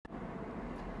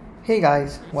Hey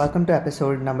guys, welcome to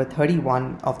episode number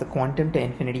 31 of the Quantum to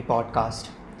Infinity podcast.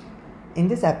 In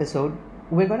this episode,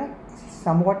 we're going to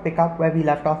somewhat pick up where we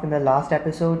left off in the last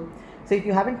episode. So if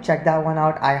you haven't checked that one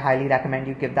out, I highly recommend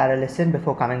you give that a listen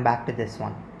before coming back to this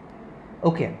one.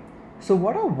 Okay, so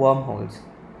what are wormholes?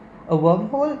 A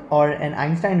wormhole or an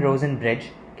Einstein-Rosen bridge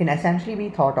can essentially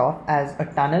be thought of as a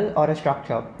tunnel or a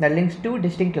structure that links two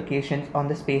distinct locations on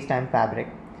the space-time fabric.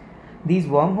 These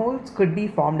wormholes could be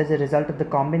formed as a result of the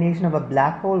combination of a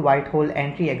black hole-white hole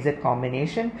entry-exit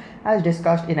combination as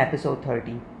discussed in episode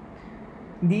 30.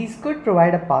 These could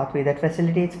provide a pathway that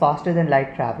facilitates faster than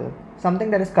light travel,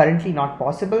 something that is currently not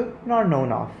possible nor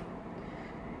known of.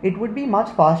 It would be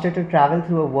much faster to travel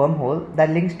through a wormhole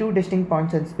that links two distinct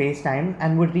points in space-time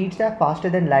and would reach there faster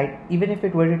than light even if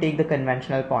it were to take the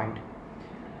conventional point.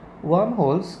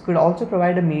 Wormholes could also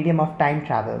provide a medium of time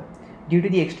travel. Due to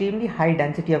the extremely high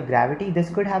density of gravity, this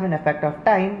could have an effect of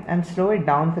time and slow it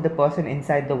down for the person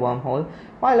inside the wormhole,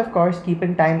 while of course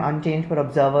keeping time unchanged for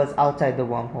observers outside the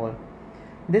wormhole.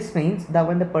 This means that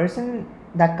when the person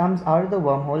that comes out of the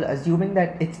wormhole, assuming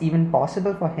that it's even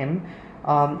possible for him,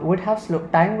 time would have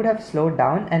slowed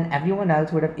down and everyone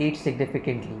else would have aged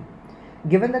significantly,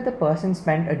 given that the person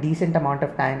spent a decent amount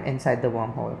of time inside the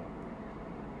wormhole.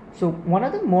 So one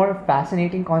of the more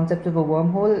fascinating concepts of a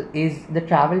wormhole is the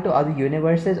travel to other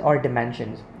universes or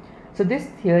dimensions. So this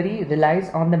theory relies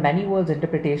on the many worlds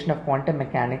interpretation of quantum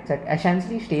mechanics that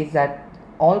essentially states that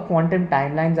all quantum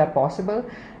timelines are possible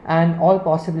and all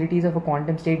possibilities of a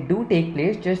quantum state do take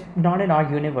place, just not in our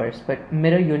universe, but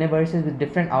mirror universes with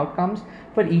different outcomes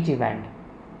for each event.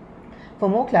 For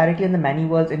more clarity on the many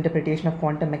worlds interpretation of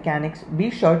quantum mechanics,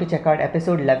 be sure to check out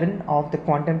episode 11 of the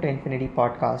Quantum to Infinity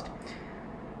podcast.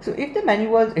 So if the many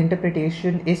worlds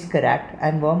interpretation is correct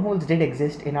and wormholes did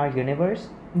exist in our universe,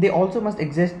 they also must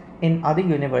exist in other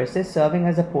universes, serving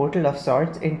as a portal of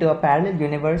sorts into a parallel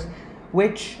universe,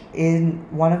 which is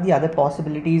one of the other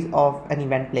possibilities of an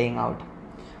event playing out.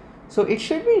 So it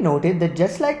should be noted that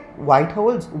just like white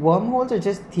holes, wormholes are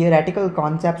just theoretical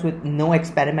concepts with no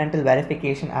experimental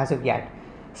verification as of yet.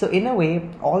 So in a way,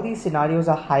 all these scenarios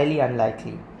are highly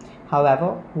unlikely.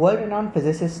 However, world-renowned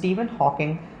physicist Stephen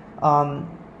Hawking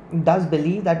does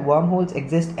believe that wormholes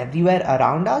exist everywhere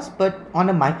around us, but on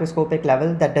a microscopic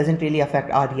level that doesn't really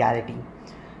affect our reality.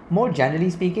 More generally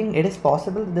speaking, it is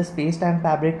possible that the space-time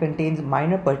fabric contains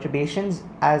minor perturbations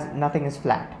as nothing is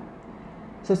flat.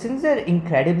 So since they're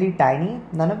incredibly tiny,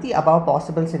 none of the above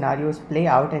possible scenarios play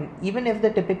out, and even if the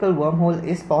typical wormhole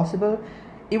is possible,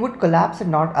 it would collapse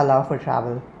and not allow for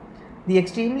travel. The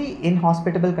extremely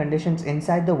inhospitable conditions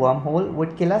inside the wormhole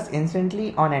would kill us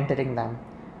instantly on entering them.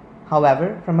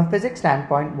 However, from a physics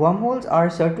standpoint, wormholes are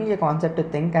certainly a concept to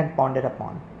think and ponder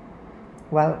upon.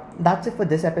 Well, that's it for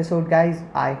this episode, guys.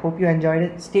 I hope you enjoyed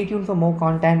it. Stay tuned for more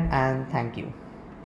content and thank you.